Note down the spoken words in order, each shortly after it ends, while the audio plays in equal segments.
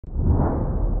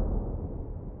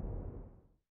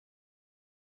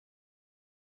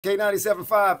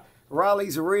K97.5,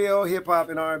 Raleigh's Real Hip Hop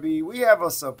and R&B. We have a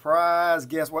surprise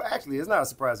guest. Well, actually, it's not a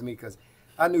surprise to me because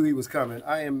I knew he was coming.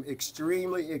 I am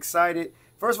extremely excited.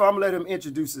 First of all, I'm gonna let him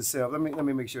introduce himself. Let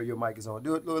me make sure your mic is on.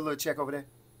 Do a little check over there.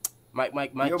 Mic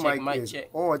Your check, mic mic is check.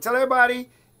 on. Tell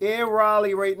everybody in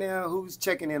Raleigh right now who's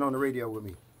checking in on the radio with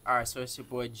me. All right, so it's your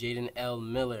boy Jaden L.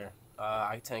 Miller.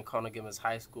 I attend Cardinal Gibbons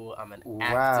High School. I'm an Wow.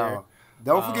 actor.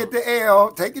 Don't forget the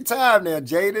L. Take your time now.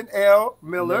 Jaden L.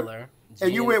 Miller.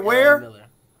 And you went where? Miller.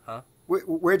 Huh?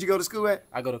 Where'd you go to school at?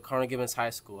 I go to Cardinal Gibbons High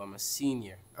School. I'm a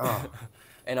senior. Oh.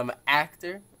 And I'm an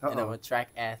actor, and I'm a track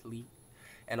athlete.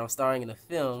 And I'm starring in a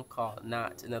film called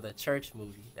Not Another Church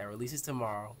Movie that releases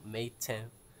tomorrow, May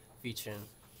 10th, featuring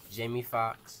Jamie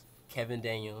Foxx, Kevin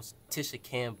Daniels, Tisha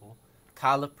Campbell,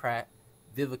 Kyla Pratt,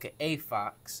 Vivica A.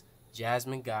 Fox,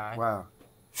 Jasmine Guy. Wow.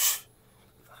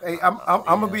 Hey, I'm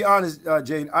gonna be honest,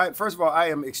 Jaden. First of all, I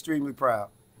am extremely proud.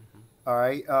 All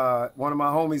right, one of my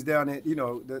homies down there,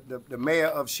 the mayor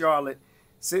of Charlotte,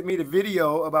 sent me the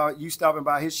video about you stopping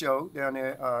by his show down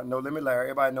there, No Limit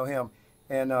Larry. Everybody know him,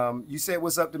 and you said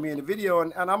what's up to me in the video,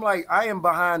 and I'm like, I am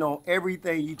behind on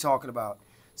everything you talking about.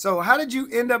 So how did you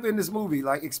end up in this movie?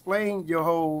 Like, explain your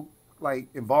whole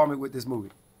involvement with this movie.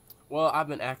 Well, I've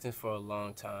been acting for a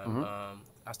long time.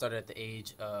 I started at the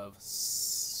age of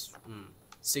 6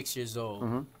 years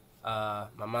old. My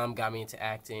mom got me into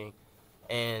acting.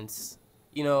 And,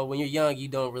 when you're young, you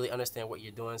don't really understand what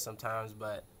you're doing sometimes,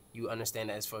 but you understand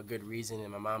that it's for a good reason,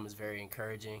 and my mom was very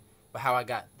encouraging. But how I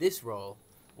got this role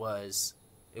was,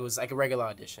 it was like a regular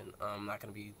audition. I'm not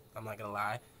gonna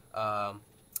lie. I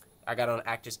got on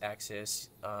Actors Access.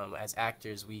 As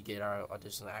actors, we get our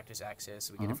audition on Actors Access.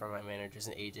 We get it from our managers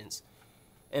and agents.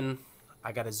 And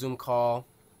I got a Zoom call.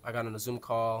 I got on a Zoom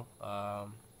call,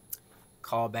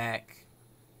 call back,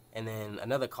 and then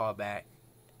another call back.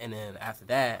 And then after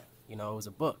that, it was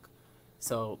a book.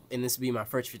 So, and this would be my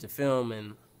first feature film,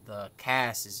 and the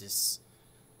cast is just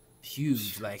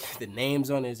huge. Like, the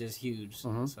names on it is just huge.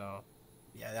 So,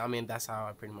 yeah, I mean, that's how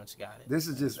I pretty much got it. This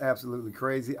is just absolutely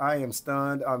crazy. I am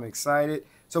stunned. I'm excited.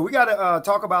 So we got to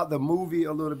talk about the movie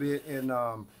a little bit, and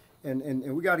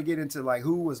we got to get into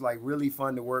who was really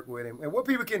fun to work with, and what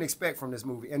people can expect from this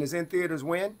movie. And it's in theaters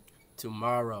when?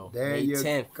 Tomorrow, there May you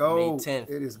 10th. go. May 10th.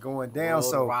 It is going down.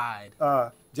 Worldwide.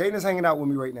 So Jaden is hanging out with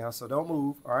me right now, so don't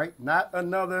move. All right, Not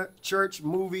Another Church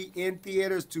Movie in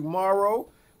theaters tomorrow.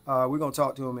 We're gonna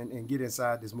talk to him and get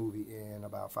inside this movie in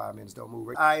about 5 minutes. Don't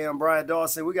move. I am Brian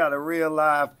Dawson. We got a real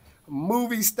live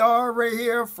movie star right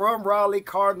here from Raleigh,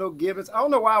 Cardinal Gibbons. I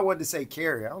don't know why I wanted to say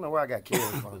Carrie. I don't know where I got Carrie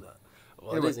from.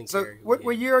 Well, it isn't so Carrie.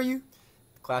 what year are you?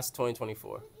 Class of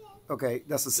 2024. Okay,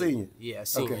 that's a senior. Yeah,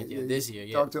 senior. Okay, yeah, this year.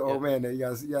 Yeah. Talk to old man there. You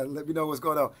guys, let me know what's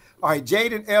going on. All right,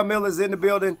 Jaden L. Miller's in the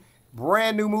building.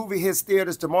 Brand new movie hits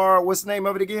theaters tomorrow. What's the name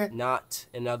of it again? Not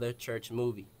Another Church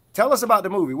Movie. Tell us about the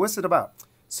movie. What's it about?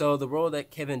 So the role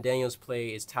that Kevin Daniels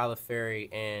plays is Tyler Ferry,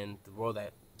 and the role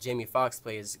that Jamie Foxx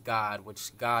plays is God,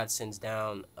 which God sends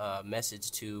down a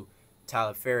message to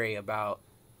Tyler Ferry about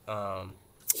to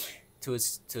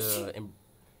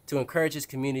encourage his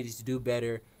community to do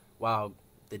better, while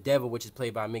the devil, which is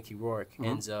played by Rourke,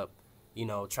 ends up,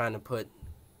 trying to put,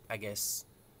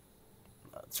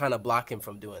 trying to block him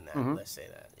from doing that. Let's say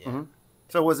that. Yeah.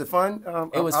 So was it fun?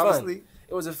 It was obviously fun.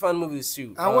 It was a fun movie to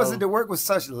shoot. How was it to work with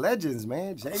such legends,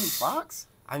 man? Jamie Foxx?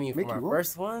 I mean, for my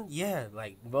first one, yeah,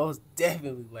 most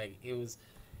definitely, it was.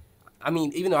 I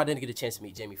mean, even though I didn't get a chance to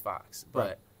meet Jamie Foxx,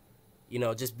 but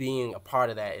just being a part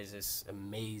of that is just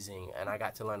amazing, and I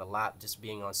got to learn a lot just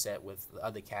being on set with the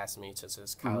other castmates such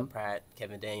as Kyla Pratt,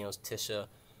 Kevin Daniels, Tisha,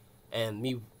 and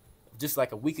me. Just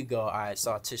like a week ago, I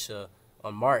saw Tisha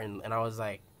on Martin, and I was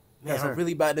like, man, I'm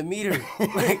really about to meet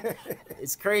her.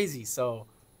 It's crazy. So,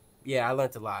 yeah, I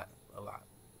learned a lot.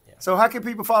 Yeah. So how can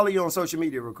people follow you on social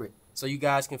media real quick? So you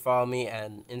guys can follow me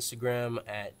on Instagram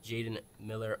at Jaden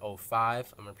Miller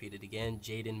 05. I'm going to repeat it again,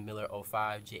 Jaden Miller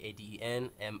 05,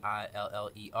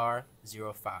 JadenMiller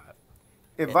 05.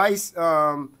 Advice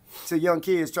to young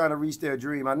kids trying to reach their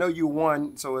dream. I know you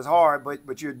won, so it's hard,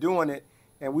 but you're doing it.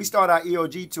 And we start our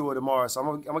EOG tour tomorrow, so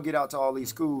I'm gonna get out to all these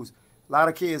schools. A lot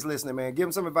of kids listening, man. Give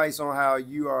them some advice on how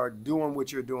you are doing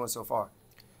what you're doing so far.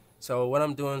 So what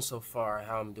I'm doing so far,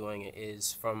 how I'm doing it,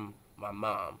 is from my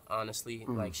mom, honestly.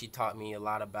 She taught me a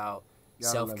lot about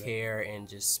self-care and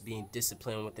just being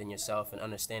disciplined within yourself and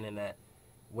understanding that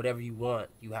whatever you want,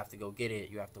 you have to go get it.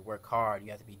 You have to work hard.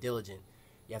 You have to be diligent.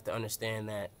 You have to understand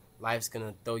that life's going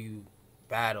to throw you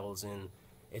battles, and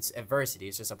it's adversity.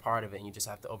 It's just a part of it, and you just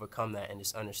have to overcome that and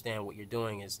just understand what you're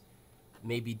doing is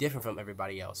may be different from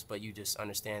everybody else, but you just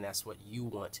understand that's what you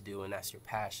want to do and that's your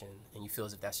passion, and you feel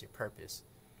as if that's your purpose.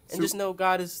 And just know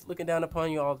God is looking down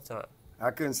upon you all the time.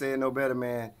 I couldn't say it no better,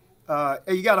 man.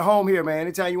 Hey, you got a home here, man.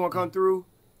 Anytime you want to come through,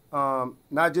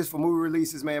 not just for movie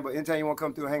releases, man, but anytime you want to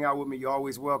come through and hang out with me, you're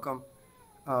always welcome.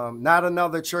 Not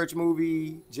Another Church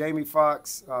Movie, Jamie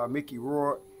Foxx, Mickey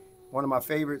Rourke, one of my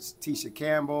favorites, Tisha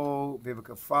Campbell,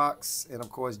 Vivica Fox, and of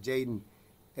course Jaden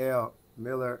L.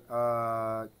 Miller,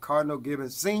 Cardinal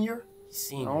Gibbons Senior.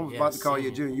 Senior. I was about to call you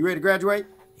a junior. You ready to graduate?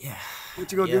 Yeah.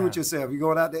 What you gonna do with yourself? You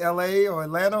going out to LA or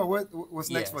Atlanta, or what's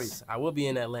next for you? I will be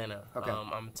in Atlanta. Okay.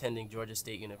 I'm attending Georgia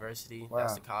State University. Wow.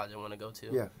 That's the college I want to go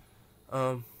to. Yeah.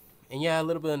 And yeah, a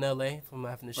little bit in LA if I'm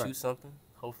having to shoot something.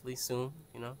 Hopefully soon,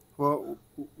 you know. Well,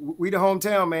 we the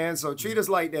hometown, man, so treat us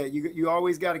like that. You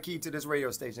always got a key to this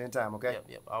radio station anytime, okay?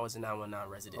 Yep. I was a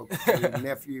 919 resident. Okay,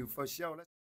 nephew, for sure.